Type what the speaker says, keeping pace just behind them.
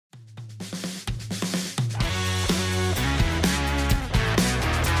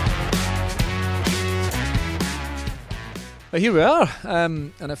Well, here we are,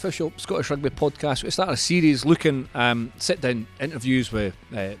 an official Scottish Rugby podcast. We started a series looking sit-down interviews with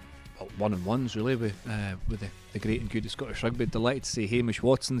one-on-ones, really, with the great and good of Scottish Rugby. Delighted to see Hamish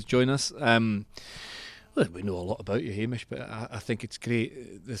Watson's join us. Well, we know a lot about you, Hamish, but I think it's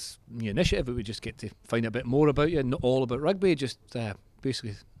great, this new initiative, that we just get to find a bit more about you, not all about rugby, just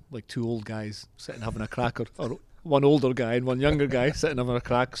basically like two old guys sitting having a crack, or one older guy and one younger guy sitting having a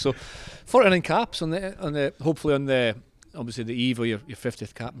crack. So 49 caps on the hopefully on the obviously the eve of your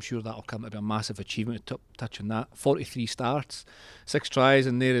 50th cap. I'm sure that'll come to be a massive achievement to touch on that. 43 starts, 6 tries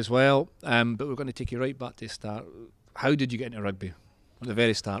in there as well. But we're going to take you right back to the start. How did you get into rugby? At the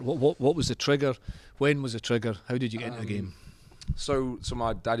very start, what was the trigger? When was the trigger? How did you get into the game? So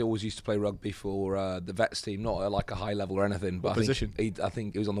my dad always used to play rugby for the vets team, not at like a high level or anything. But What position? I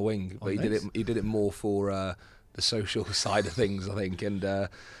think he was on the wing, but nice. he did it more for the social side of things, I think. And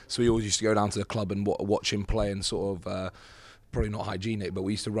so we always used to go down to the club and watch him play, and sort of probably not hygienic, but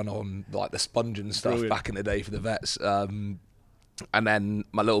we used to run on like the sponge and stuff. Brilliant. Back in the day for the vets. And then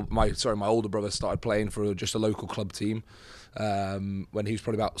my older brother started playing for just a local club team when he was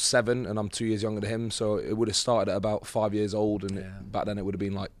probably about 7, and I'm 2 years younger than him. So it would have started at about 5 years old, and back then it would have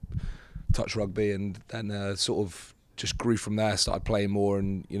been like touch rugby, and then sort of just grew from there. Started playing more,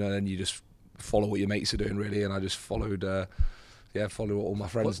 and then you just follow what your mates are doing, really. And I just followed what all my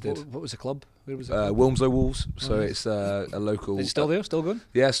friends did. What was the club? Where was it? Wilmslow Wolves. So it's a local. Is it still there? Still going?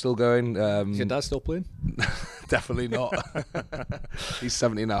 Yeah, still going. Is your dad still playing? Definitely not. He's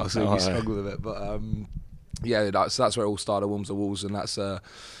 70 now, so he struggled with it. But that's where it all started, Wilmslow Wolves, and that's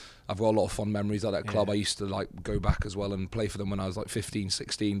I've got a lot of fond memories at that club. I used to like go back as well and play for them when I was like 15,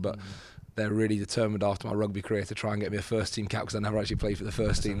 16, but they're really determined after my rugby career to try and get me a first team cap, because I never actually played for the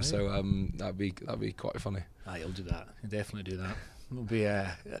first team. Right. So that'd be quite funny. You'll do that. You'll definitely do that.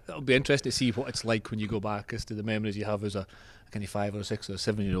 It'll be interesting to see what it's like when you go back as to the memories you have as a kind of 5 or 6 or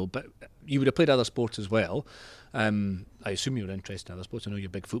 7-year-old. But you would have played other sports as well. I assume you were interested in other sports. I know you're a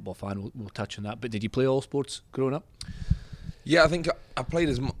big football fan. We'll touch on that. But did you play all sports growing up? Yeah, I think I played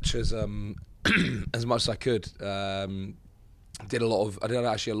as much as as much as I could. I did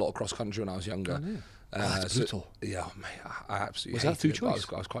actually a lot of cross country when I was younger. Oh, yeah. That's brutal. Yeah, mate, I absolutely was that through choice?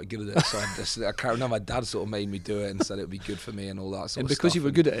 I was quite good at it. So I can't remember, my dad sort of made me do it and said it would be good for me and all that sort of stuff. And because you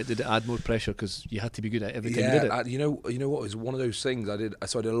were good at it, did it add more pressure because you had to be good at every time you did it? You know what? It was one of those things I did.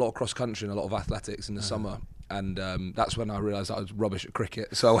 So I did a lot of cross country and a lot of athletics in the summer, and that's when I realised I was rubbish at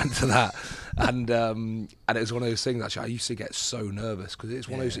cricket. So I went to that, and it was one of those things. Actually, I used to get so nervous because it's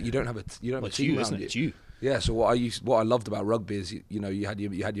one of those that you don't have a team around you. It's you. Yeah. So what I loved about rugby is you had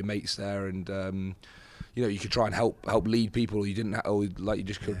your mates there, and you could try and help lead people, or you didn't, or like you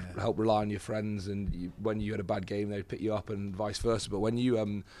just could help rely on your friends, and when you had a bad game, they'd pick you up, and vice versa. But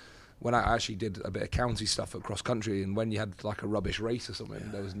when I actually did a bit of county stuff at cross country, and when you had like a rubbish race or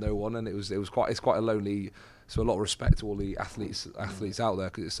something, there was no one, and it's quite a lonely. So a lot of respect to all the athletes out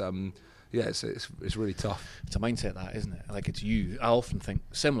there, because it's really tough. It's a mindset, that, isn't it? Like, it's you. I often think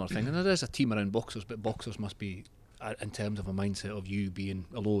similar thing, and there is a team around boxers, but boxers must be in terms of a mindset of you being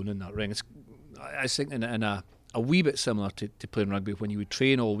alone in that ring. I was thinking in a wee bit similar to playing rugby, when you would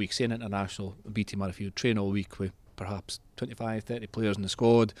train all week, say an international B team, or if you would train all week with perhaps 25, 30 players in the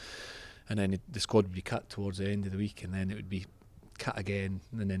squad, and then the squad would be cut towards the end of the week, and then it would be cut again,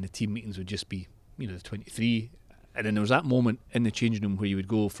 and then the team meetings would just be the 23, and then there was that moment in the changing room where you would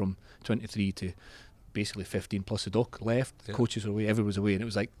go from 23 to basically 15 plus the doc left, the coaches were away, everyone was away, and it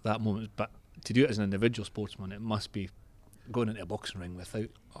was like that moment. But to do it as an individual sportsman, it must be going into a boxing ring without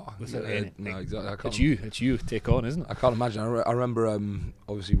any. No, exactly. It's you take on, isn't it? I can't imagine. I remember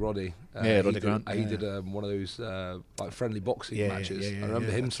obviously Roddy. Roddy Grant. He did one of those like friendly boxing matches. I remember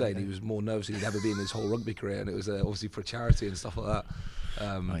him saying he was more nervous than he'd ever been in his whole rugby career, and it was obviously for charity and stuff like that.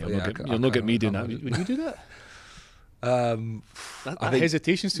 You'll not get me doing that. Would you do that? That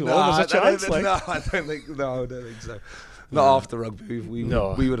hesitation's too long. There's a chance. I don't think so. Not after rugby. We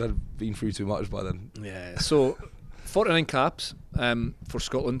would have been through too much by then. Yeah. So 49 caps for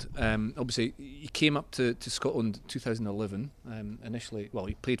Scotland. Obviously, you came up to Scotland 2011. Initially,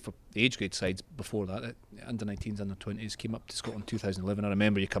 you played for the age grade sides before that, under 19s, under 20s. Came up to Scotland 2011. I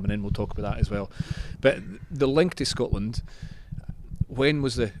remember you coming in. We'll talk about that as well. But the link to Scotland. When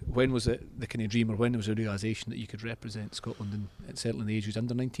was it the kind of dream, or when was the realisation that you could represent Scotland, and certainly in the age group,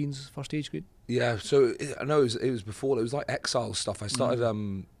 under 19s, first age grade? Yeah, so I know it was before. It was like exile stuff. I started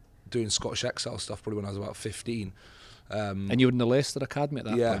doing Scottish exile stuff probably when I was about 15. And you were in the Leicester Academy at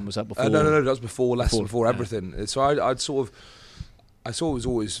that point? Was that before? No, that was before Leicester, before everything. So I was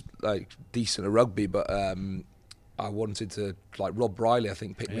always like decent at rugby, but I wanted to, like Rob Briley, I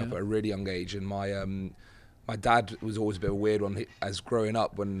think, picked me up at a really young age, and my dad was always a bit of a weird one as growing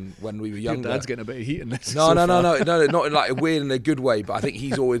up when we were younger. Your dad's getting a bit of heat in this. No, not in like a weird and a good way, but I think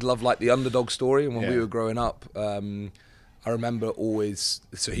he's always loved like the underdog story. And when we were growing up, I remember always.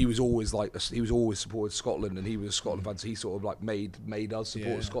 So he was always supported Scotland, and he was a Scotland fan. So he sort of like made us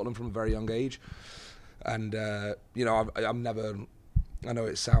support Scotland from a very young age. And I'm never. I know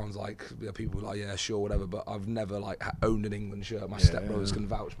it sounds like people are like, yeah, sure, whatever, but I've never like owned an England shirt. My stepbrothers can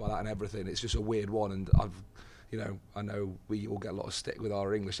vouch by that and everything. It's just a weird one, and I know we all get a lot of stick with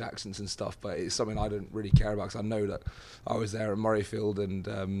our English accents and stuff, but it's something I don't really care about because I know that I was there at Murrayfield, and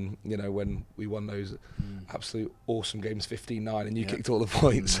when we won those absolute awesome games, 15-9, and you kicked all the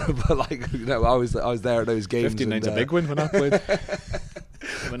points. But I was there at those games. 15-9's a big win when I played.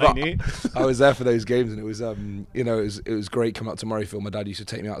 I was there for those games, and it was it was great coming up to Murrayfield. My dad used to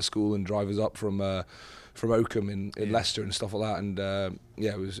take me out of school and drive us up from Oakham in Leicester and stuff like that, and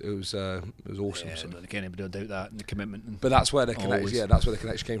it was awesome. Yeah, so. Can't anybody doubt that, and the commitment. But that's where the connection. Yeah, that's where the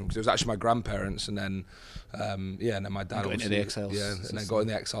connection came from, because it was actually my grandparents, and then and then my dad got into the Exiles. Yeah, and then got in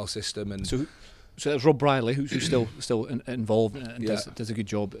the Exile system, and so that's Rob Briley, who's still involved and does a good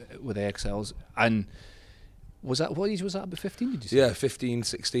job with the Exiles. And was that what age was that? About 15? Did you say? Yeah, 15,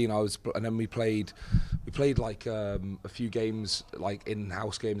 16. And then we played like a few games, like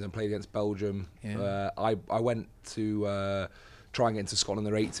in-house games, and played against Belgium. Yeah. I went to try and get into Scotland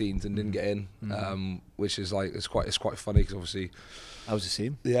under 18s and didn't get in, which is like it's quite funny because obviously I was the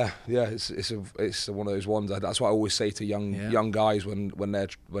same. Yeah, it's one of those ones. That's what I always say to young guys when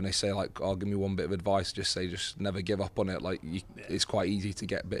they say like, "Oh, give me one bit of advice." Just never give up on it. Like it's quite easy to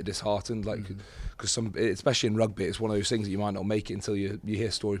get a bit disheartened, like because especially in rugby, it's one of those things that you might not make it until you hear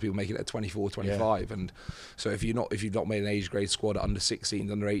stories of people making it at 24, 25, and so if you've not made an age grade squad at under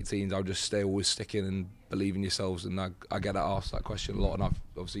 16s, under 18s, I'll just always stick in and believe in yourselves. And I get asked that question a lot, and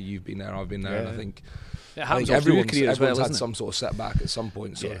obviously you've been there, I've been there, and I think. It happens all through the career as well, everyone's had isn't it? some sort of setback at some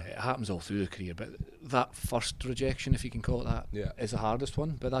point. So. Yeah, it happens all through the career, but that first rejection, if you can call it that, is the hardest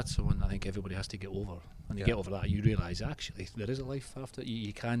one. But that's the one I think everybody has to get over. When you get over that, you realise actually there is a life after.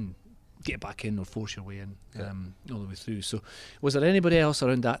 You can get back in or force your way in all the way through. So, was there anybody else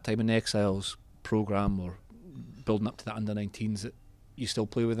around that time in the Exiles programme or building up to that under 19s that you still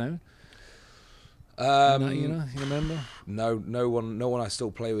play with now? You remember? No one I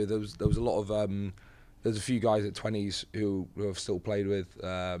still play with. There was a lot of. There's a few guys at 20s who I've still played with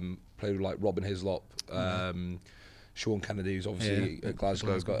like Robin Hislop, Sean Kennedy, who's obviously at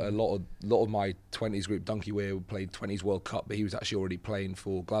Glasgow. Got a lot of my 20s group. Dunky Weir played 20s World Cup, but he was actually already playing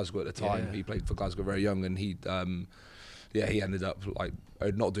for Glasgow at the time. Yeah. He played for Glasgow very young, and he ended up like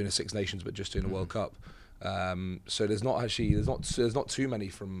not doing a Six Nations, but just doing a World Cup. So there's not too many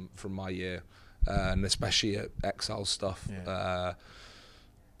from my year, and especially at Exile stuff. Yeah.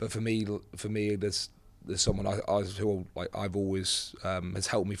 But for me, there's someone who I've always has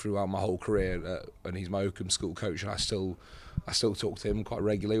helped me throughout my whole career, and he's my Oakham school coach, and I still talk to him quite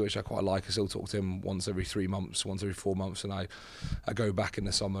regularly, which I quite like. I still talk to him once every 3 months, once every 4 months, and I go back in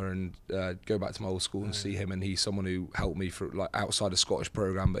the summer and go back to my old school and see him. And he's someone who helped me for like outside a Scottish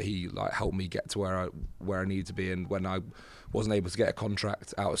program, but he like helped me get to where I needed to be. And when I wasn't able to get a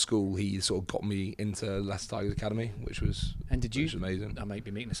contract out of school, he sort of got me into Leicester Tigers Academy, which was amazing. I might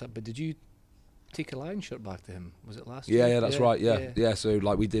be making this up, but did you take a Lion shirt back to him? Was it last year? Yeah, that's right. Yeah. So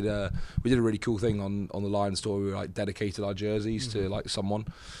like we did a really cool thing on the Lion store. We like dedicated our jerseys to like someone,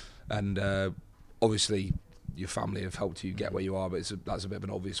 and obviously your family have helped you get where you are, but that's a bit of an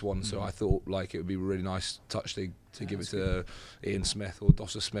obvious one. So I thought like it would be a really nice touch to give it to Ian Smith or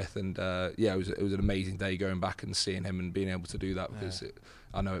Dossa Smith, and it was an amazing day going back and seeing him and being able to do that, because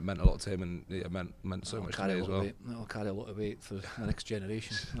I know it meant a lot to him, and it meant so much to me as well. It'll carry a lot of weight for the next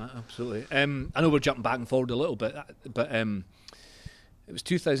generation. Absolutely. I know we're jumping back and forward a little bit, but it was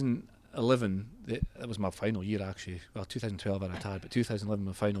 2011. That was my final year actually. Well, 2012 I retired, but 2011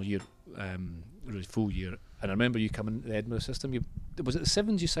 my final year, really full year. And I remember you coming to the Edinburgh system. Was it the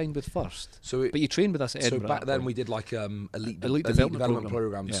Sevens you signed with first? But you trained with us at Edinburgh. So back then we did like elite development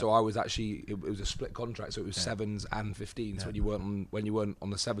program. Yeah. So I was actually it was a split contract. So it was Sevens and 15s. So when you weren't on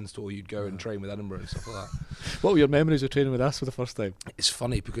the Sevens tour, you'd go and train with Edinburgh and stuff like that. What were your memories of training with us for the first time? It's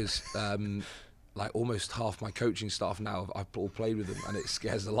funny because like almost half my coaching staff now, I've all played with them, and it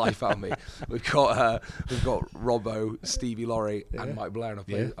scares the life out of me. We've got Robbo, Stevie Laurie, and Mike Blair, and I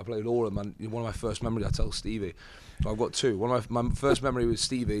played with all of them. And one of my first memories, I tell Stevie, I've got two. One of my first memory with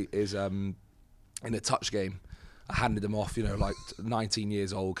Stevie is in a touch game. I handed him off, like 19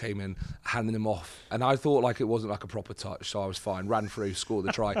 years old, came in, handed him off, and I thought like it wasn't like a proper touch, so I was fine. Ran through, scored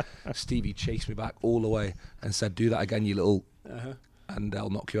the try. Stevie chased me back all the way and said, "Do that again, you little." And they'll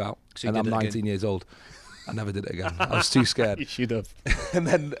knock you out. So and I'm 19 years old. I never did it again. I was too scared. You should have. and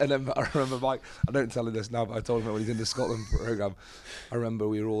then I remember Mike. I don't tell him this now, but I told him when he's in the Scotland program. I remember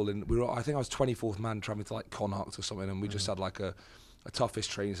we were all. I think I was 24th man travelling to like Connacht or something, and we just had like a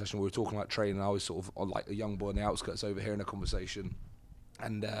toughest training session. We were talking like training. And I was sort of like a young boy on the outskirts overhearing a conversation,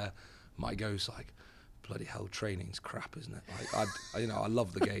 and Mike goes like, "Bloody hell, training's crap, isn't it? Like, I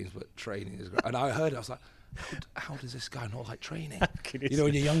love the games, but training is great." And I heard it. I was like, how does this guy not like training? You know,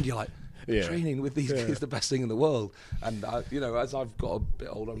 when you're young, you're like, training with these kids is the best thing in the world. And as I've got a bit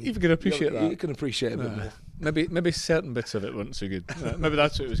older, you can appreciate that. You can appreciate it a bit more. Maybe certain bits of it weren't so good. Maybe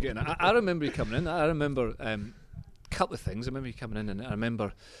that's what it was getting at. I remember you coming in. I remember a couple of things. I remember you coming in, and I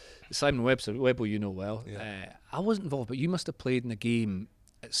remember Simon Webber, you know well. Yeah. I wasn't involved, but you must have played in a game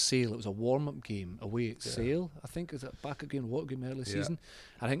at Sale. It was a warm-up game away at Sale. I think it was a backup game, what game early season.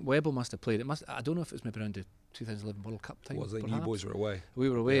 I think Webber must have played it. I don't know if it was maybe around the 2011 World Cup time. Was it? You boys were away. We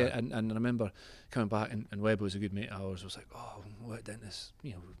were away, and I remember coming back, and Webber was a good mate of ours. I was like, oh, what didn't this,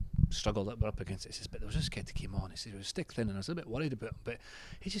 struggle that we're up against it. He says, but there was this kid that came on. He said he was stick thin, and I was a bit worried about him, but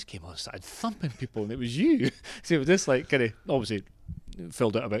he just came on and started thumping people, and it was you. So it was just like kind of obviously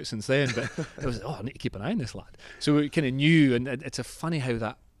filled out about since then, but it was I need to keep an eye on this lad. So we kind of knew, and it's a funny how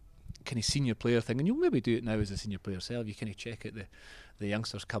that kind of senior player thing, and you'll maybe do it now as a senior player yourself. You kind of check out the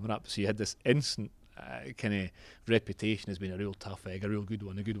youngsters coming up. So you had this instant kind of reputation as being a real tough egg, a real good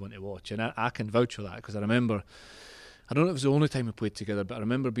one to watch. And I can vouch for that, because I remember, I don't know if it was the only time we played together, but I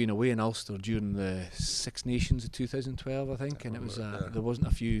remember being away in Ulster during the Six Nations of 2012, I think, and it was there wasn't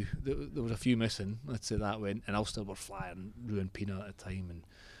a few, there was a few missing. Let's say that way. And Ulster were flying Ruan Pienaar at the time, and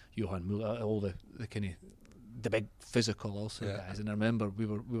Johan Muller, all the kind of the big physical Ulster guys. And I remember we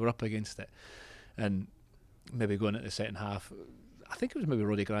were up against it, and maybe going into the second half, I think it was maybe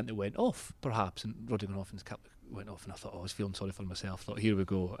Roddy Grant that went off, perhaps, and Roddy went off and his cap went off, and I thought, I was feeling sorry for myself. I thought, here we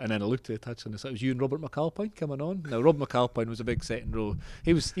go. And then I looked at the touch, and it was you and Robert McAlpine coming on. Now, Rob McAlpine was a big second row.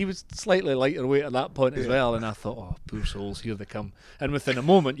 He was slightly lighter weight at that point as well, and I thought, oh, poor souls, here they come. And within a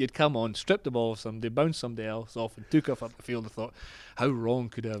moment, you'd come on, stripped the ball off somebody, bounced somebody else off, and took off up the field. I thought, how wrong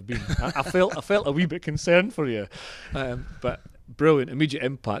could it have been? I felt a wee bit concerned for you, but brilliant, immediate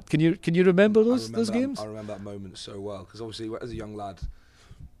impact. Can you remember those games? I remember that moment so well, because obviously as a young lad,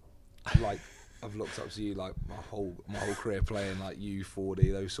 like, I've looked up to you like my whole career playing, like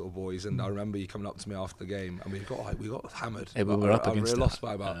U40, those sort of boys, and I remember you coming up to me after the game, and we got hammered. Yeah, we were up against we lost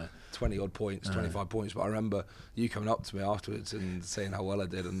by about 20 odd points, 25 points, but I remember you coming up to me afterwards and saying how well I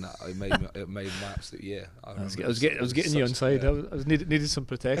did, and it made my absolute year. I was getting you inside. I was needed some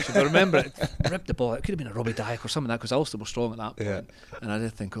protection. I remember it ripped the ball. It could have been a Robbie Dyke or something like that, because Ulster were strong at that point, and I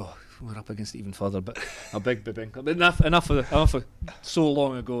did think, oh, we're up against it even further, but a big bibbing. Enough of so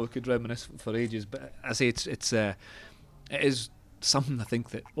long ago. I could reminisce for ages, but I say it is something I think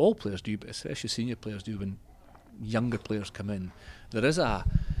that all players do, but especially senior players do when younger players come in. There is an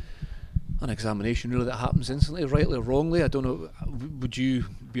examination really that happens instantly, rightly or wrongly. I don't know. Would you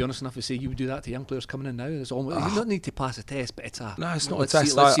be honest enough to say you would do that to young players coming in now? There's almost you don't need to pass a test, but it's a it's not a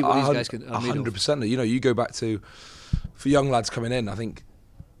test. Let's see what these guys can. 100%. You go back to for young lads coming in. I think.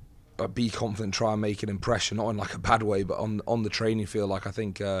 Be confident, try and make an impression, not in like a bad way, but on the training field. Like, I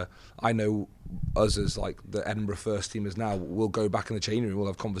think I know us as like the Edinburgh first teamers now, we'll go back in the changing room, we'll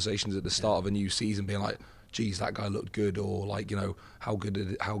have conversations at the start of a new season being like, geez, that guy looked good, or like, how good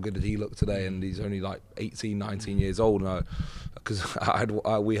did he look today, and he's only like 18, 19 years old. Because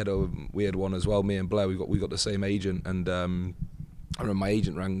we had one as well, me and Blair, we got the same agent, and I remember my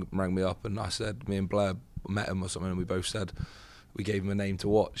agent rang me up, and I said, me and Blair met him or something, and we both said we gave him a name to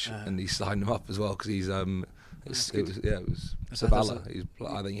watch, and he signed him up as well, because he's it was Sabala.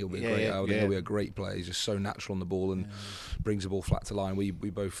 I think he'll be he'll be a great player. He's just so natural on the ball and brings the ball flat to line. We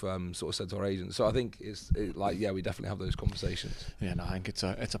both sort of said to our agent. So I think we definitely have those conversations. Yeah, no, I think it's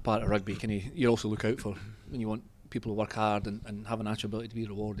a part of rugby. You also look out for when you want people to work hard and have a natural ability to be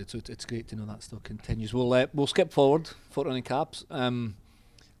rewarded. So it's great to know that still continues. We'll skip forward 40 running caps.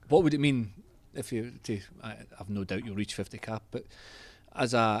 What would it mean? I have no doubt you'll reach 50 cap, but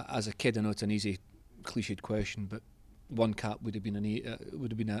as a kid, I know it's an easy, cliched question, but one cap would have been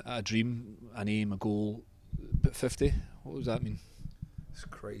a dream, an aim, a goal. But 50, what does that mean? It's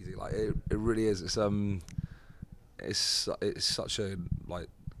crazy. Like it really is. It's such a like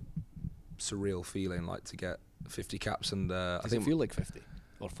surreal feeling, like to get 50 caps, and I think it feel like 50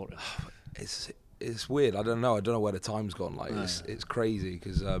 or 40. It's weird. I don't know where the time's gone. Like it's crazy,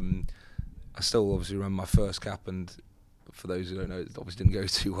 because I still obviously remember my first cap, and for those who don't know, it obviously didn't go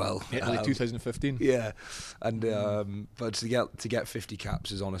too well. Yeah, early 2015. Yeah, and but to get 50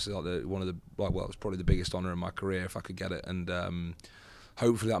 caps is honestly like it's probably the biggest honour in my career if I could get it. And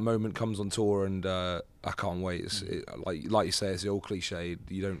hopefully that moment comes on tour, and I can't wait. Like you say, it's the old cliche.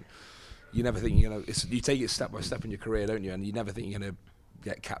 You never think you take it step by step in your career, don't you? And you never think you're gonna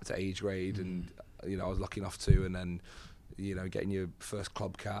get capped at age grade, and I was lucky enough to, and then getting your first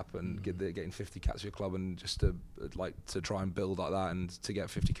club cap and getting 50 caps for your club, and just to try and build like that, and to get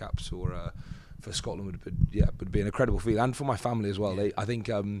 50 caps for Scotland would be an incredible feeling, and for my family as well. I think.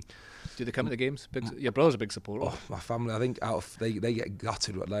 Do they come to the games? Your brother's a big supporter. Oh, my family, I think they get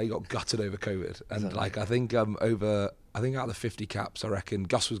gutted. They got gutted over COVID, and I think out of the 50 caps, I reckon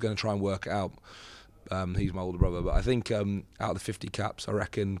Gus was going to try and work it out. He's my older brother, but I think out of the 50 caps, I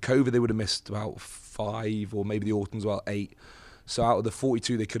reckon COVID they would have missed about 5, or maybe the Ortons about 8. So out of the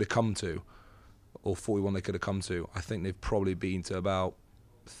 42 they could have come to, or 41 they could have come to, I think they've probably been to about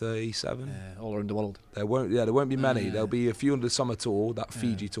 37. All around the world. There won't be many. There'll be a few on the summer tour, that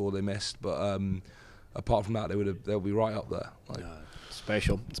Fiji tour they missed, but apart from that, they'll be right up there.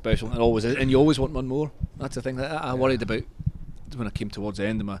 Special, and always, and you always want one more. That's the thing that I worried about when I came towards the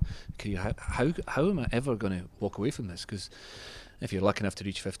end of my career. How am I ever going to walk away from this? Because if you're lucky enough to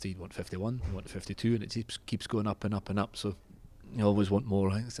reach 50, you want 51, you want 52, and it keeps going up and up and up. So you always want more.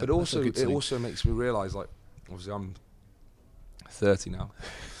 Right? But it also makes me realise, obviously I'm 30 now.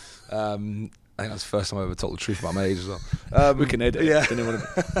 I think that's the first time I ever told the truth about my age as well. We can edit. Yeah.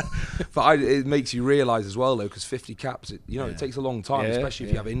 But it makes you realise as well, though, because 50 caps, it takes a long time, especially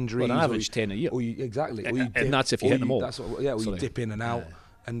if you have injuries. Well, on average, 10 a year. Exactly. And that's if you hit them all. You dip in and out.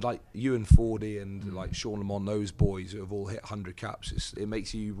 And you and Fordy and Sean Lamont, those boys who have all hit 100 caps, it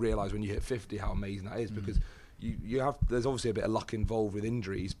makes you realise when you hit 50 how amazing that is, because there's obviously a bit of luck involved with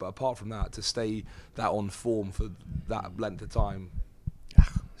injuries, but apart from that, to stay that on form for that length of time,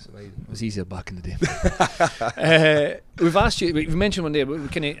 it's amazing. It was easier back in the day. We've asked you, we mentioned one day, we're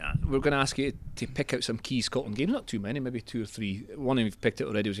going to ask you to pick out some key Scotland games, not too many, maybe 2 or 3. One of you've picked it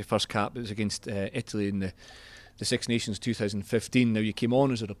already, was your first cap. It was against Italy in the Six Nations 2015. Now you came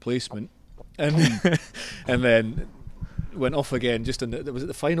on as a replacement, and then went off again. Was it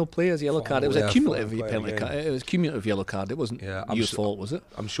the final play as a yellow card? It was a cumulative penalty card. It was a cumulative yellow card. It wasn't your fault, was it?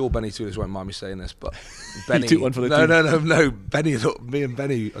 I'm sure Benny Tudors won't mind me saying this, but Benny took one for the team. No. Benny, me and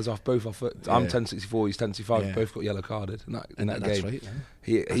Benny, as both off foot. I'm 10.64, he's 10.65. We both got yellow carded in that game. That's right.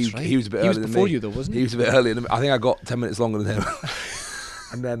 Yeah. He was a bit earlier than me. Before you though, wasn't he? He was a bit earlier than me. I think I got 10 minutes longer than him.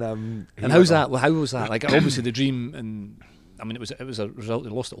 And then and how's that? Well, how was that? Like, obviously the dream, and I mean it was a result. They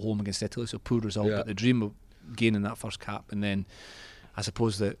lost at home against Italy, so poor result. But the dream of gaining that first cap, and then I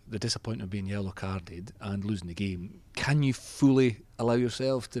suppose the disappointment of being yellow carded and losing the game. Can you fully allow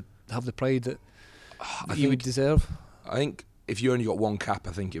yourself to have the pride that you would deserve? I think if you only got one cap,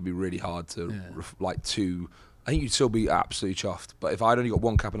 I think it'd be really hard to I think you'd still be absolutely chuffed. But if I'd only got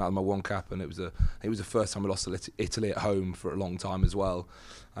one cap and out of my one cap, and it was the first time I lost to Italy at home for a long time as well.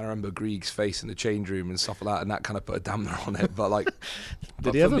 I remember Grieg's face in the change room and stuff like that, and that kind of put a dampener on it. But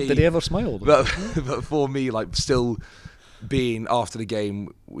did he ever smile? But for me, still being after the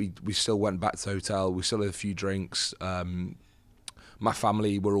game, we still went back to the hotel. We still had a few drinks. My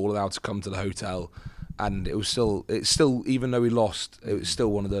family were all allowed to come to the hotel. And it's still, even though we lost, it was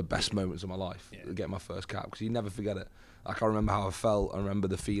still one of the best moments of my life, getting my first cap, because you never forget it. I remember how I felt. I remember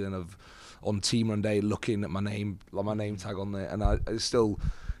the feeling of on team run day looking at my name tag on there, and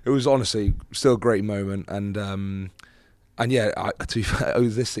it was honestly still a great moment. And to be fair, it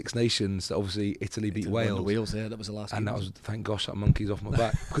was this Six Nations that obviously Italy beat Wales. Wales, that was the last. And game. that was, thank gosh, that monkey's off my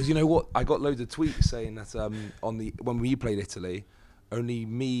back. Because you know what, I got loads of tweets saying that when we played Italy, only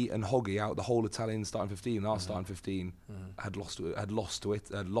me and Hoggy out the whole Italian starting 15, and our starting 15 had lost to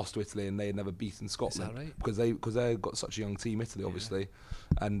Italy, and they had never beaten Scotland. Is that right? Because they got such a young team, Italy obviously,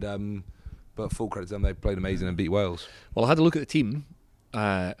 and but full credit to them, they played amazing and beat Wales. Well, I had a look at the team,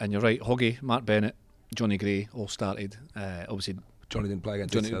 and you're right. Hoggy, Mark Bennett, Johnny Gray all started. Obviously, Johnny didn't play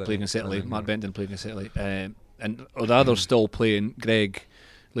against Italy. Mark Bennett didn't play against Italy, and the others still playing. Greg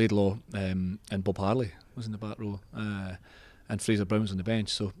Laidlaw and Bob Harley was in the back row. And Fraser Brown's on the bench,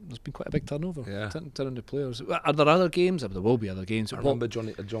 so there's been quite a big turnover. Turn the players. Are there other games? There will be other games. I remember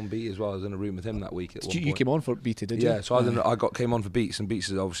John Beattie as well. I was in a room with him that week. You came on for Beattie, did you? Yeah, so I came on for Beats, and Beats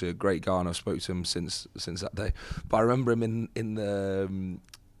is obviously a great guy, and I've spoken to him since that day. But I remember him in the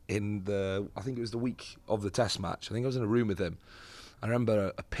I think it was the week of the Test match. I think I was in a room with him. I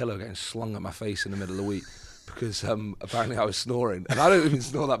remember a pillow getting slung at my face in the middle of the week. Because apparently I was snoring, and I don't even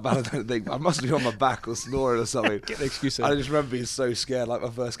snore that bad. I don't think I must be on my back or snoring or something. Get the excuse in. I just remember being so scared, like my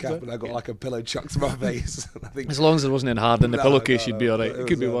first cap, and I got like a pillow chucked to my face. I think as long as there wasn't any hard in the pillowcase, you'd be all right. It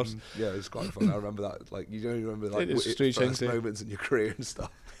could be worse. Yeah, it was quite fun. I remember that. Like you don't remember like first moments in your career and stuff.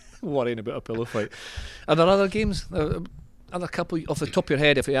 Worrying about a pillow fight. Are there other games? other couple off the top of your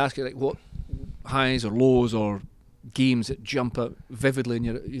head, if I ask you like what highs or lows or games that jump out vividly in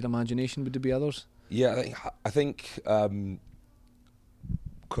your imagination, would there be others? Yeah, I think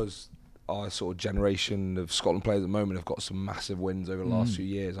because our sort of generation of Scotland players at the moment have got some massive wins over the last few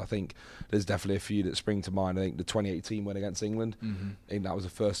years. I think there's definitely a few that spring to mind. I think the 2018 win against England, I think that was the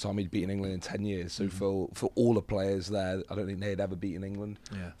first time he'd beaten England in 10 years. So for all the players there, I don't think they had ever beaten England.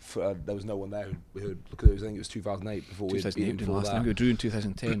 Yeah. There was no one there who look at it, I think it was 2008 before we beat them before that. We drew in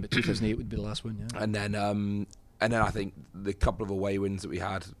 2010, but 2008 would be the last one. Yeah. And then I think the couple of away wins that we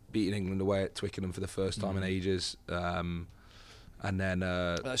had, beating England away at Twickenham for the first time in ages. And then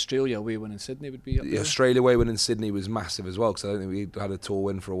Australia away win in Sydney would be up there. The Australia away win in Sydney was massive as well, because I don't think we had a tour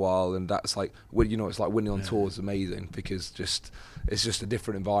win for a while, and that's like, it's like winning on tour is amazing, because it's just a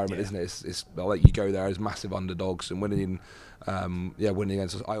different environment, isn't it? It's like you go there as massive underdogs and winning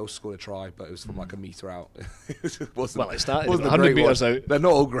against us. I also scored a try, but it was from like a metre out. It started 100 metres out. They're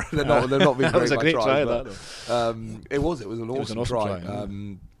not all great. They're not being great. That was a great try. It was an awesome try,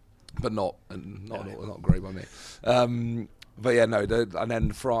 but not great by me. But yeah, no, and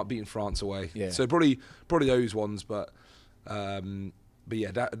then beating France away. Yeah. So probably those ones, but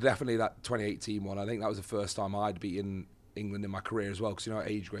yeah, definitely that 2018 one. I think that was the first time I'd beaten England in my career as well, because at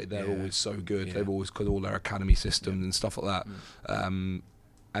age grade they're always so good. Yeah. They've always got all their academy systems and stuff like that.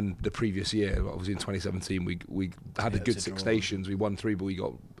 And the previous year, obviously in 2017, we had a good 6 Nations. We won 3, but we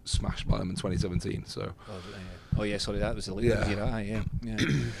got smashed by them in 2017. So. Oh yeah, sorry, that was the year. Yeah.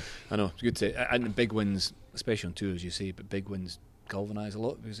 I know, it's good to, and big wins, especially on tour, as you say, but big wins galvanise a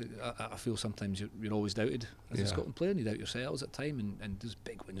lot, because I feel sometimes you're always doubted as a Scotland player, and you doubt yourselves at time, and those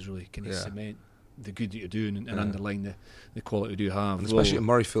big wins really kind of cement the good that you're doing and underline the quality you do have. And especially at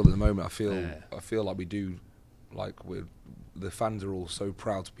Murrayfield at the moment, I feel like we do, like the fans are all so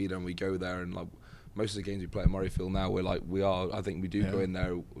proud to be there, and we go there, and like most of the games we play at Murrayfield now, I think we do go in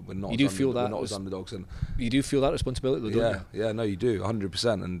there. We're not. You do feel that we're not as underdogs, and you do feel that responsibility, though, don't you? Yeah, no, you do,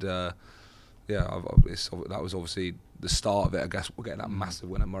 100%, and that was obviously the start of it. I guess we're getting that massive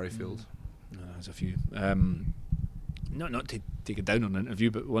win at Murrayfield. No, there's a few. Not to take it down on an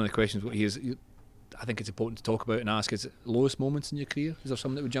interview, but one of the questions I think it's important to talk about and ask is lowest moments in your career. Is there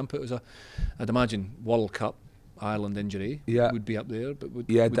something that would jump out as I'd imagine World Cup, Ireland injury would be up there, but would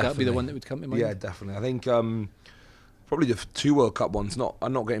that be the one that would come to mind? Yeah, definitely. I think probably the 2 World Cup ones.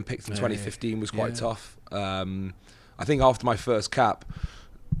 I'm not getting picked in 2015 was quite tough. I think after my first cap,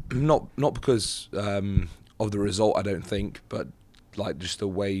 not because of the result, I don't think, but like just the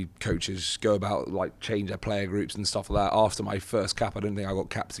way coaches go about like change their player groups and stuff like that. After my first cap, I don't think I got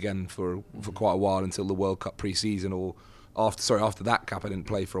capped again for quite a while until the World Cup pre-season, or after that cap I didn't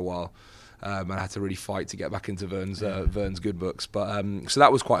play for a while. And I had to really fight to get back into Vern's good books, but so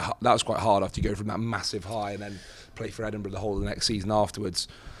that was quite hard after you go from that massive high and then play for Edinburgh the whole of the next season afterwards.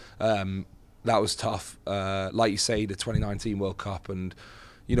 That was tough. Like you say, the 2019 World Cup, and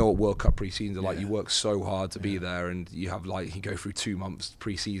you know what World Cup pre-seasons are like. You work so hard to be there, and you go through 2 months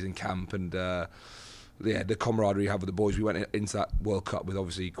pre-season camp, and the camaraderie you have with the boys. We went into that World Cup with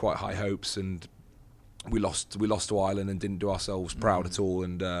obviously quite high hopes, and we lost to Ireland and didn't do ourselves proud at all,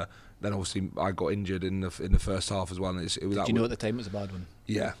 and then obviously I got injured in the first half as well. And Did you know at the time it was a bad one?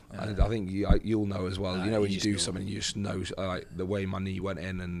 Yeah. I think you'll know as well. When you do something, you just know, like the way my knee went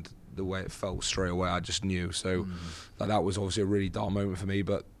in and the way it felt straight away, I just knew. So that was obviously a really dark moment for me,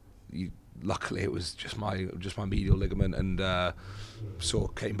 but luckily it was just my medial ligament, and sort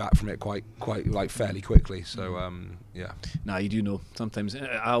of came back from it quite like fairly quickly. So Nah, you do know. Sometimes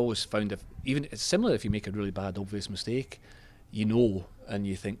I always found even it's similar if you make a really bad obvious mistake, and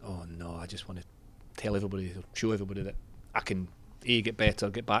you think, oh no, I just want to tell everybody, show everybody that I can get better,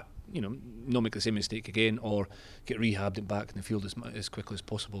 get back, not make the same mistake again, or get rehabbed and back in the field as quickly as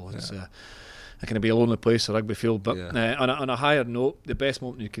possible. It's it can be a lonely place, a rugby field. But on a higher note, the best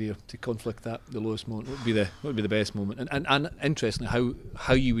moment in your career, to conflict that, the lowest moment, what would be the best moment? And interestingly,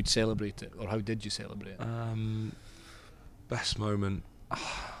 how you would celebrate it, or how did you celebrate it? Best moment.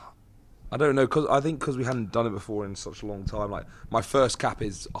 I don't know, because we hadn't done it before in such a long time. Like my first cap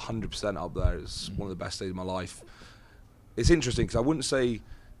is 100% up there. It's one of the best days of my life. It's interesting because I wouldn't say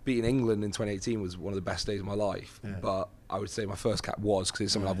beating England in 2018 was one of the best days of my life, but I would say my first cap was, because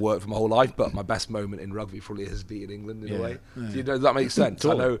it's something I've worked for my whole life. But my best moment in rugby probably is beating England in a way. Does that make sense?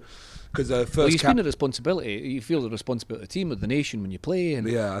 Totally. I know, because the first you've been a responsibility. You feel the responsibility of the team, of the nation when you play, and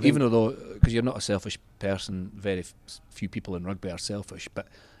even though because you're not a selfish person, very few people in rugby are selfish, but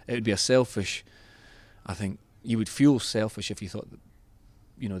it would be a selfish. I think you would feel selfish if you thought that,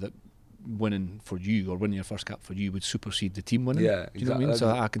 that winning for you or winning your first cap for you would supersede the team winning. Yeah, do you know what I mean? So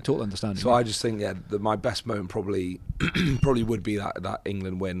I can totally understand. So I just think, my best moment probably would be that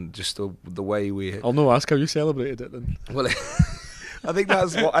England win. Just the way we. I'll no ask how you celebrated it then. Well, I think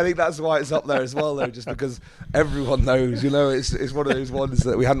that's why it's up there as well, though. Just because everyone knows, it's one of those ones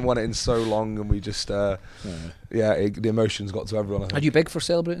that we hadn't won it in so long, and we just, the emotions got to everyone. Are you big for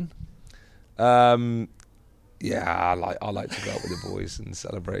celebrating? Yeah, I like to go out with the boys and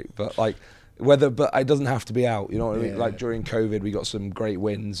celebrate, but it doesn't have to be out. You know what I mean? Like during COVID, we got some great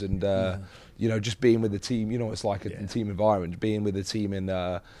wins, and just being with the team. You know, it's like a team environment. Being with the team in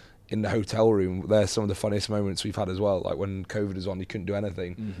the hotel room, they're some of the funniest moments we've had as well. Like when COVID was on, you couldn't do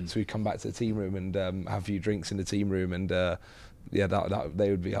anything, so we come back to the team room and have a few drinks in the team room, and that they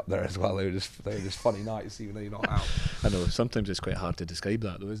would be up there as well. They were just funny nights, even though you're not out. I know sometimes it's quite hard to describe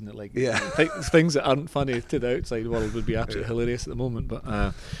that, though, isn't it? Like things that aren't funny to the outside world would be absolutely hilarious at the moment.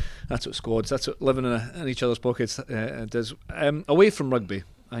 But that's what squads, that's what living in each other's pockets does. Away from rugby,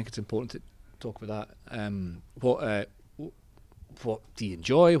 I think it's important to talk about that. What do you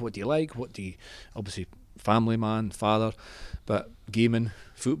enjoy? What do you like? What do you, obviously, family man, father, but gaming,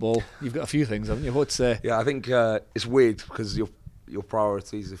 football. You've got a few things, haven't you? I think it's weird because your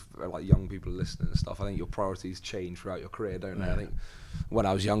priorities, if like young people are listening and stuff, I think your priorities change throughout your career, don't they? I think when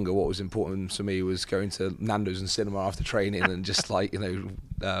I was younger, what was important to me was going to Nando's and cinema after training and just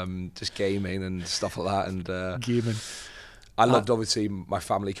just gaming and stuff like that. And gaming. I loved obviously my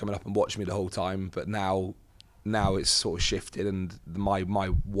family coming up and watching me the whole time, but now it's sort of shifted, and my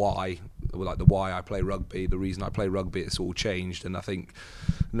why, like the why I play rugby, the reason I play rugby, it's all changed. And I think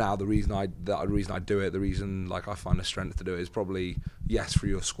now the reason I do it, the reason like I find the strength to do it is probably for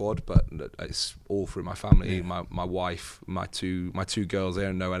your squad, but it's all through my family, my wife, my two girls. They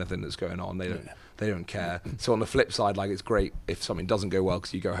don't know anything that's going on. They don't care. So on the flip side, like it's great if something doesn't go well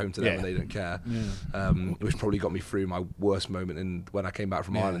because you go home to them and they don't care. Which probably got me through my worst moment when I came back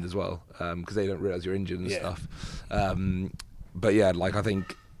from Ireland as well, because they don't realise you're injured and stuff. But like I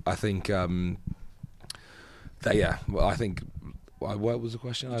think what was the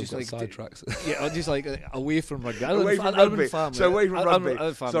question? I got sidetracked. Just like away from rugby. Away from rugby. So away from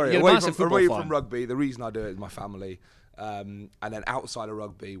rugby. Sorry, away from rugby. The reason I do it is my family. And then outside of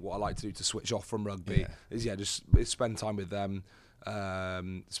rugby, what I like to do to switch off from rugby is just spend time with them,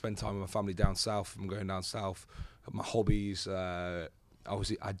 spend time with my family down south. I'm going down south. My hobbies.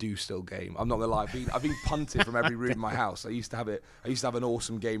 Obviously, I do still game. I'm not gonna lie. I've been punted from every room in my house. I used to have an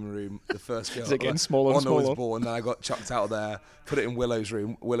awesome gaming room. The first girl. Is it getting smaller and smaller? Was born, then I got chucked out of there. Put it in Willow's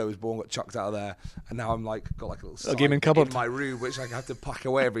room. Willow was born, got chucked out of there, and now I'm got a little gaming cupboard in my room, which I have to pack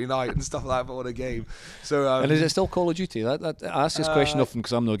away every night and stuff like that. If I want a game. So and is it still Call of Duty? I ask this question often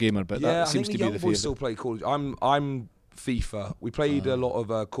because I'm no gamer, but that seems to be the favourite. Still play Call of Duty. I'm FIFA. We played a lot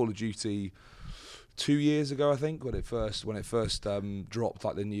of Call of Duty 2 years ago, I think, when it first dropped,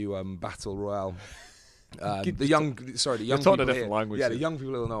 like the new Battle Royale. The young people here, language, the young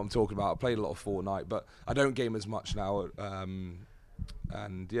people will know what I'm talking about. I played a lot of Fortnite, but I don't game as much now.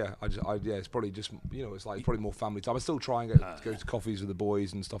 It's probably just it's like probably more family time. I still try and go to coffees with the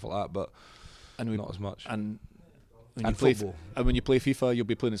boys and stuff like that, but not as much. And football. And when you play FIFA, you'll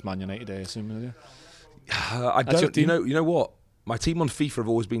be playing as Man United, I assume, will you? I don't. You know what? My team on FIFA have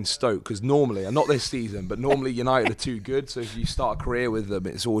always been Stoke, because normally, and not this season, but normally United are too good. So if you start a career with them,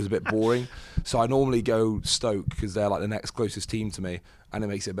 it's always a bit boring. So I normally go Stoke because they're like the next closest team to me, and it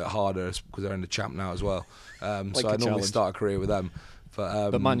makes it a bit harder because they're in the champ now as well. So I normally start a career with them.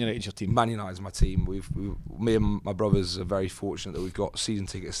 But Man United's your team. Man United's my team. Me and my brothers are very fortunate that we've got season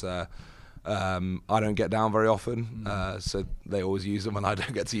tickets there. I don't get down very often, so they always use them and I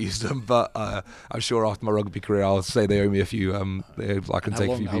don't get to use them, but I'm sure after my rugby career I'll say they owe me a few. I can take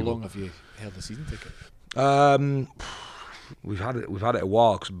a few people. How long have you held the season ticket? We've had it a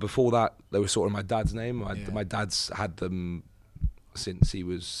while, because before that they were sort of my dad's name. My dad's had them since he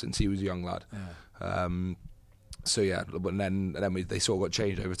was a young lad. But then they sort of got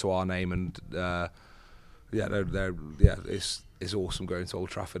changed over to our name, and it's awesome going to Old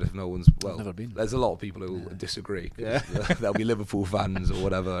Trafford. If no one's never been. There's a lot of people who will disagree. There'll be Liverpool fans or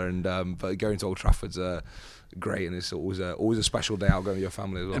whatever, and but going to Old Trafford's great, and it's always a special day out going with your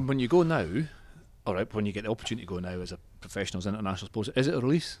family as well. And when you go now, when you get the opportunity to go now as a professional, as an international sports, is it a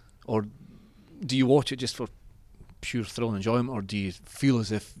release, or do you watch it just for pure thrill and enjoyment, or do you feel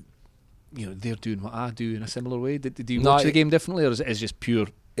as if they're doing what I do in a similar way? Do you watch the game differently, or is it just pure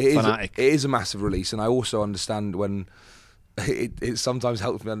fanatic? It is a massive release, and I also understand when it sometimes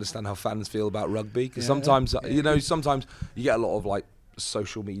helps me understand how fans feel about rugby, because sometimes you get a lot of like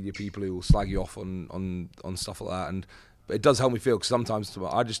social media people who will slag you off on stuff like that, and But it does help me feel, because sometimes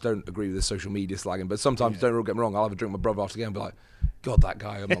I just don't agree with the social media slagging. But sometimes, don't get me wrong, I'll have a drink with my brother after the game and be like, God, that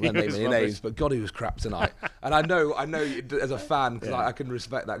guy, I'm not going to name any names, but God, he was crap tonight. And I know as a fan, because I can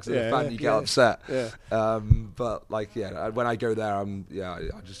respect that, because as a fan you get upset. Yeah. But like, when I go there, I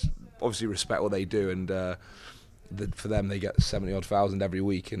just obviously respect what they do, and for them they get 70,000 every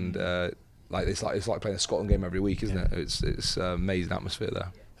week, and like it's like playing a Scotland game every week, isn't it? It's amazing atmosphere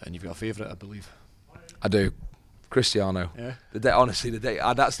there. And you've got a favourite, I believe. I do. Cristiano. Yeah. The day.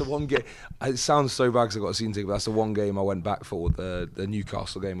 That's the one game. It sounds so bad because I got a season ticket, but that's the one game I went back for, the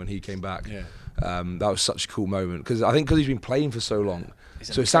Newcastle game when he came back. Yeah. That was such a cool moment, because I think because he's been playing for so long.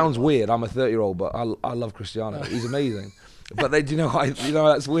 So it sounds weird. I'm a 30-year-old, but I love Cristiano. He's amazing. But do you know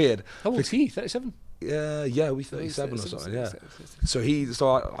that's weird. How old is he? 37. Yeah, we 37 or something. Yeah. So he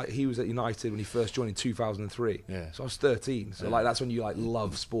was at United when he first joined in 2003. Yeah. So I was 13. So like that's when you like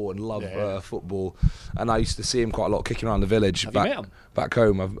love sport and love football. And I used to see him quite a lot kicking around the village. Have you met him? Back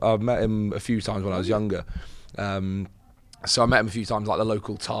home. I've met him a few times when I was younger. So I met him a few times, like the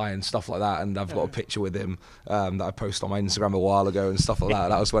local tie and stuff like that, and I've got a picture with him that I posted on my Instagram a while ago and stuff like that.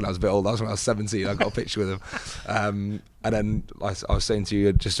 That was when I was a bit old. That was when I was 17. I got a picture with him. And then I was saying to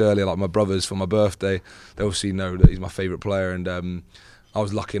you just earlier, like my brothers for my birthday, they obviously know that he's my favourite player, and I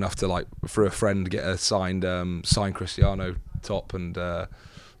was lucky enough to, like, for a friend, get a signed Cristiano top, and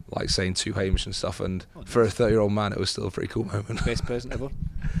like saying to Hamish and stuff. And for a 30-year-old man, it was still a pretty cool moment. Best present ever.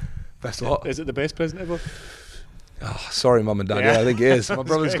 Best what? Is it the best present ever? Oh, sorry, Mum and Dad. Yeah, I think it is. My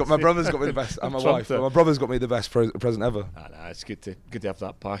brother's got me the best, and my wife. But my brother's got me the best present ever. It's good to have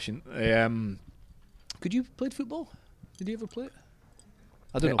that passion. Could you play football? Did you ever play it?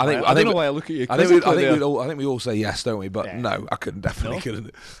 I don't know. I don't know why I look at you. I think we all say yes, don't we? But no, I definitely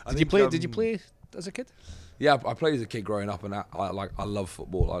couldn't. Did you play as a kid? Yeah, I played as a kid growing up, and I love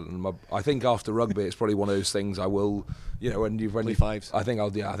football. I think after rugby, it's probably one of those things I will, when you fives. I think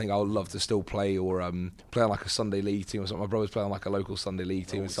I'll love to still play, or play on like a Sunday league team or something. My brother's playing on like a local Sunday league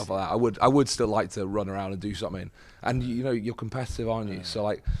team and stuff like that. I would still like to run around and do something. And you're competitive, aren't you? So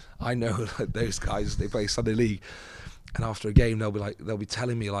like I know like, those guys, they play Sunday league. And after a game, they'll be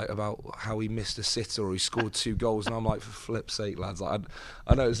telling me like about how he missed a sitter or he scored 2 goals, and I'm like, for flip's sake, lads! Like,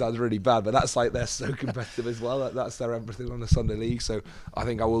 I know it sounds really bad, but that's like they're so competitive as well. That's their everything on the Sunday league. So I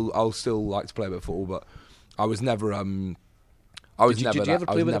think I'll still like to play a bit of football, but I was never that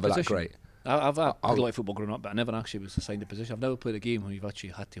great. I've played like football growing up, but I never actually was assigned a position. I've never played a game where you've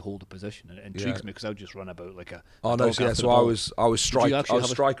actually had to hold a position. It intrigues me because I would just run about like a. Oh no! So I was striker at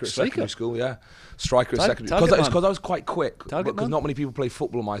secondary school. Yeah, striker at secondary because I was quite quick. Because not many people play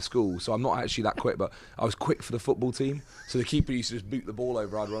football in my school, so I'm not actually that quick. But I was quick for the football team. So the keeper used to just boot the ball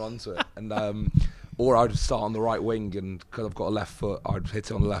over. I'd run onto it, and or I'd start on the right wing, and because I've got a left foot, I'd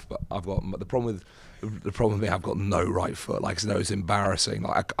hit it on the left. But the problem with me, I've got no right foot. Like, no, it's embarrassing.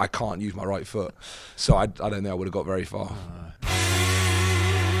 Like, I can't use my right foot, so I don't think I would have got very far.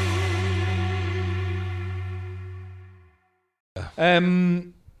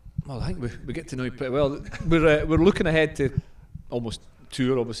 Well, I think we get to know you pretty well. We're looking ahead to almost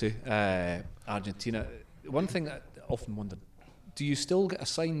tour, obviously, Argentina. One thing I often wondered: do you still get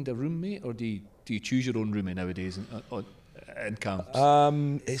assigned a roommate, or do you choose your own roommate nowadays? In camps?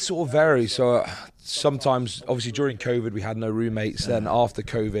 It sort of varies. So sometimes, obviously during COVID, we had no roommates. Then after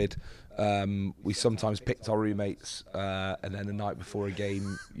COVID, we sometimes picked our roommates, and then the night before a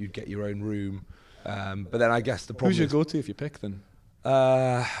game, you'd get your own room. But then I guess the problem. Who's your go-to if you pick then?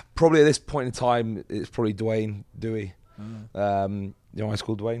 Probably at this point in time, it's probably Dewey. You know why it's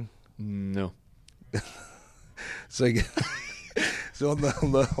called Dwayne? No. So on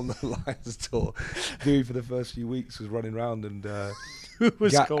the Lions tour, Dewey for the first few weeks was running around, and Gats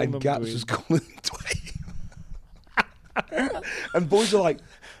was calling him Dwayne. And boys are like,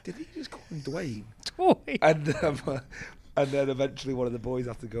 did he just call him Dwayne? And then eventually one of the boys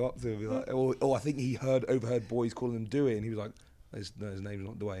had to go up to him and be like, I think he overheard boys calling him Dewey, and he was like, his name's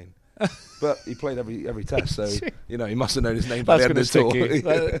not Dwayne. But he played every test, so he must have known his name by the end of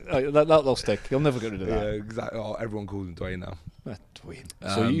the tour. That'll stick. He'll never get rid of that. Yeah, exactly. everyone calls him Dwayne now. Dwayne.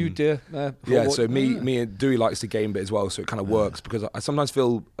 So you do? So me and Dewey likes the game bit as well, so it kind of works, because I sometimes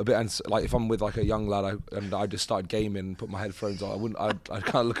feel a bit like if I'm with like a young lad and I just started gaming and put my headphones on, I'd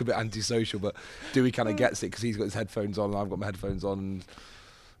kind of look a bit antisocial, but Dewey kind of gets it because he's got his headphones on and I've got my headphones on, and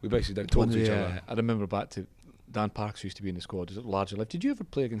we basically don't talk to each other. I remember back to Dan Parks used to be in the squad. Is it larger life? Did you ever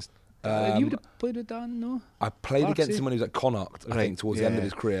play against? You would have played with Dan, no? I played against him when he was at Connacht, I think, towards the end of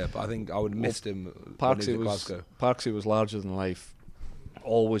his career, but I think I would have missed him when he was at Glasgow. Parksy was larger than life,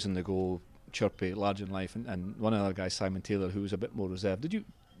 always in the goal, chirpy, larger than life, and one other guy, Simon Taylor, who was a bit more reserved. Did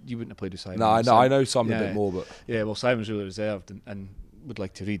you wouldn't have played with Simon. No, I know Simon a bit more, but yeah, well, Simon's really reserved and would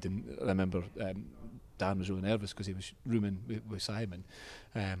like to read. And I remember Dan was really nervous because he was rooming with Simon.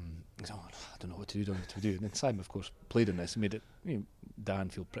 He's like, I don't know what to do, And then Simon, of course, played in this and made it. Dan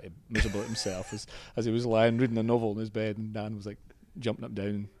feel pretty miserable at himself as he was lying reading a novel in his bed, and Dan was like jumping up and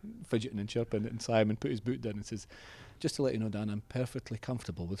down, fidgeting and chirping. And Simon put his boot down and says, "Just to let you know, Dan, I'm perfectly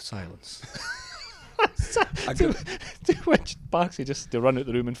comfortable with silence." To which Barksy just to run out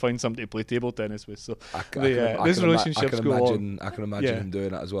the room and find somebody to play table tennis with. So this relationship's go on. I can imagine him doing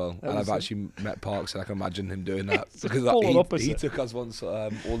that as well. And I've actually met Parks, and I can imagine him doing that because he took us once,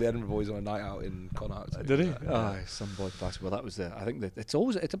 all the Edinburgh boys, on a night out in Connacht. Did he? Some boy passed. Well, that was I think that it's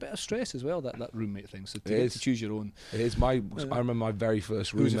a bit of stress as well, that roommate thing. So to choose your own. It is. I remember my very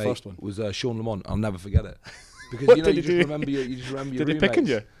first roommate. Who was the first one? Was Sean Lamont. I'll never forget it. Because what you did he just do? remember your Did he pick on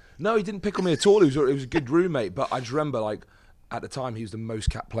you? No, he didn't pick on me at all. He was a good roommate, but I just remember, like, at the time he was the most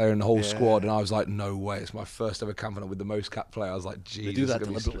capped player in the whole squad, and I was like, no way, it's my first ever camping with the most capped player. I was like, geez, they do that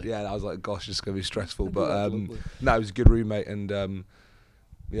deliberately. I was like, gosh, it's going to be stressful. But no, he was a good roommate, and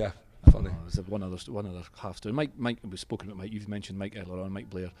funny. There's one other half story. Mike, we've spoken about Mike. You've mentioned Mike earlier on.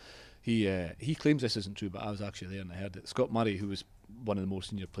 Mike Blair. He claims this isn't true, but I was actually there and I heard it. Scott Murray, who was one of the more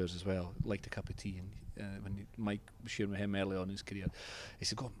senior players as well, liked a cup of tea, and when Mike was sharing with him early on in his career, he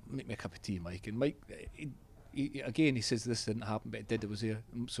said, "Go on, make me a cup of tea, Mike." And Mike, he says this didn't happen, but it did. It was there.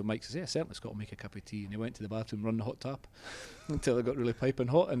 So Mike says, "Yeah, certainly, Scott will make a cup of tea." And he went to the bathroom, run the hot tap until it got really piping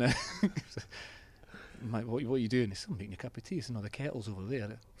hot, and Mike, what are you doing? He said, "I'm making a cup of tea." He said, "No, the kettle's over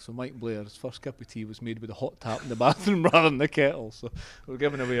there." So Mike Blair's first cup of tea was made with a hot tap in the bathroom rather than the kettle. So we're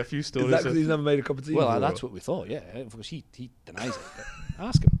giving away a few stories. Is that because he's never made a cup of tea? Well, that's what we thought, yeah. Of course, he denies it. But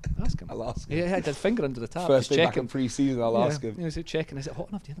ask him. I'll ask him. Yeah, I had his finger under the tap. First day back in pre-season, I'll ask him. Is it checking? Is it hot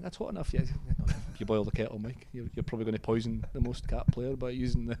enough? Do you think that's hot enough? Yeah. If you boil the kettle, Mike, you're probably going to poison the most capped player by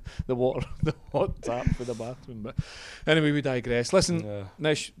using the water, the hot tap for the bathroom. But anyway, we digress. Listen,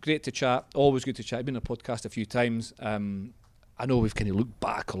 Nish, great to chat. Always good to chat. I've been on a podcast a few times. I know we've kind of looked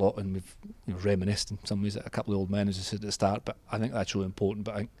back a lot and we've reminisced in some ways at a couple of old men, as I said at the start, but I think that's really important.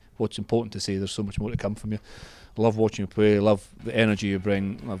 But I think what's important to say, there's so much more to come from you. Love watching you play, love the energy you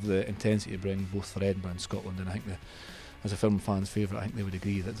bring, love the intensity you bring, both for Edinburgh and Scotland, and I think as a film fan's favourite, I think they would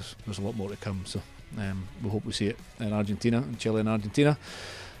agree that there's a lot more to come. So we hope we see it in Argentina, in Chile and Argentina,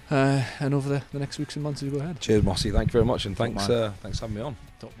 and over the next weeks and months as we go ahead. Cheers, Mossy. Thank you very much, and thanks for having me on.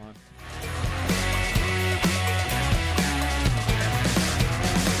 Top man.